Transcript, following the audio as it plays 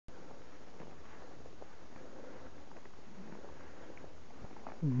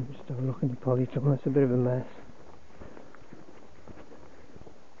Just have a look in the polytunnel. It's a bit of a mess.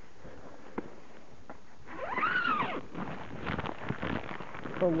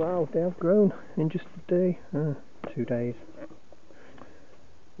 Oh wow, they have grown in just a day. 2 days.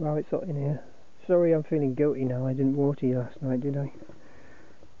 Wow, it's hot in here. Sorry, I'm feeling guilty now. I didn't water you last night, did I?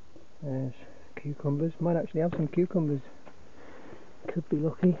 There's cucumbers. Might actually have some cucumbers. Could be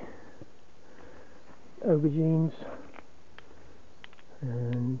lucky. Aubergines.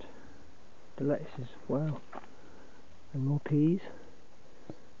 And the lettuces. Wow. And more peas.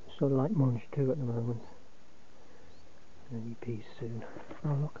 Sort of like munch too at the moment. And any peas soon.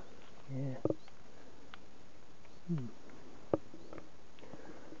 Oh look. Yeah.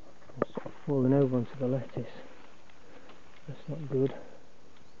 It's sort of fallen over onto the lettuce. That's not good.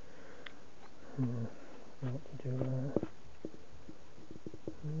 I don't know what to do with that.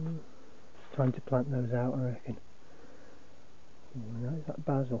 It's time to plant those out, I reckon. Is that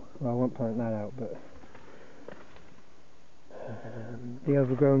basil? Well, I won't plant that out, but the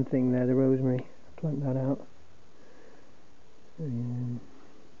overgrown thing there, the rosemary, plant that out. And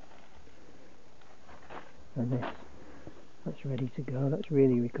this, that's ready to go. That's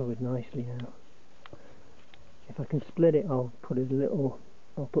really recovered nicely now. If I can split it, I'll put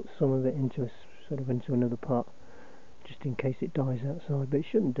some of it into into another pot, just in case it dies outside. But it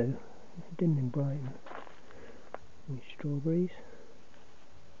shouldn't do. It didn't in Brighton. Any strawberries?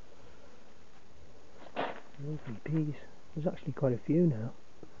 Lovely peas. There's actually quite a few now.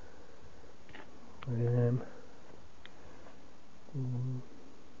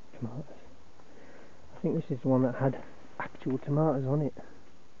 Tomatoes. I think this is the one that had actual tomatoes on it.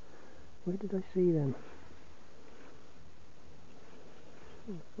 Where did I see them?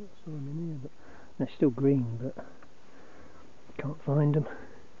 I thought I saw them in here, but they're still green, but can't find them.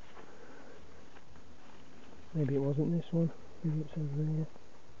 Maybe it wasn't this one. Maybe it's over here.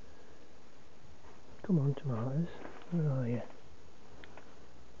 Come on, tomatoes. Where are you?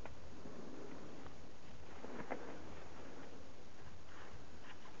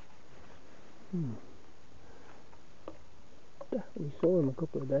 Definitely saw them a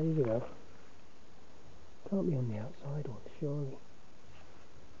couple of days ago. Can't be on the outside one, surely.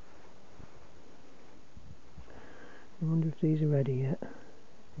 I wonder if these are ready yet.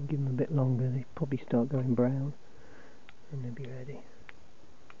 I'll give them a bit longer, they probably start going brown and they'll be ready.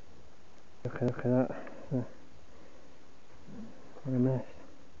 Look at that. What a mess.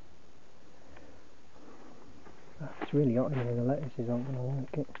 It's really hot in here, the lettuces aren't going to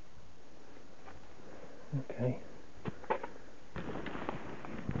like it. Okay.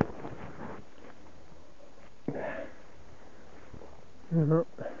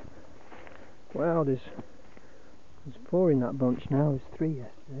 Wow, there's 4 in that bunch now. There's 3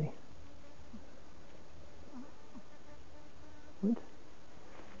 yesterday. What?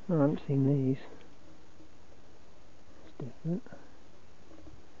 Oh, I haven't seen these. It's different.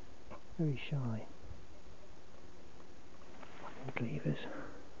 Very shy. Cleavers.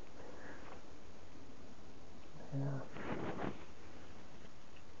 Yeah.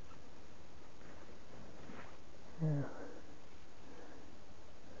 Yeah.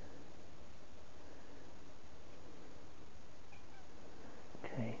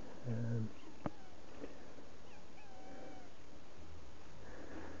 Okay.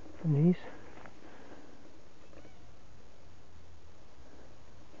 From these.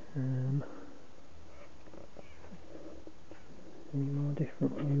 Any more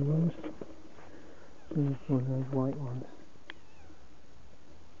different new ones? There's one of those white ones.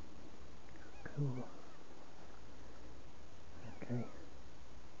 Cool. Okay.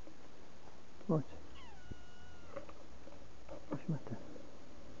 What? What's the matter?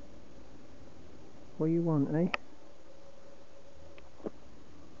 What do you want, eh?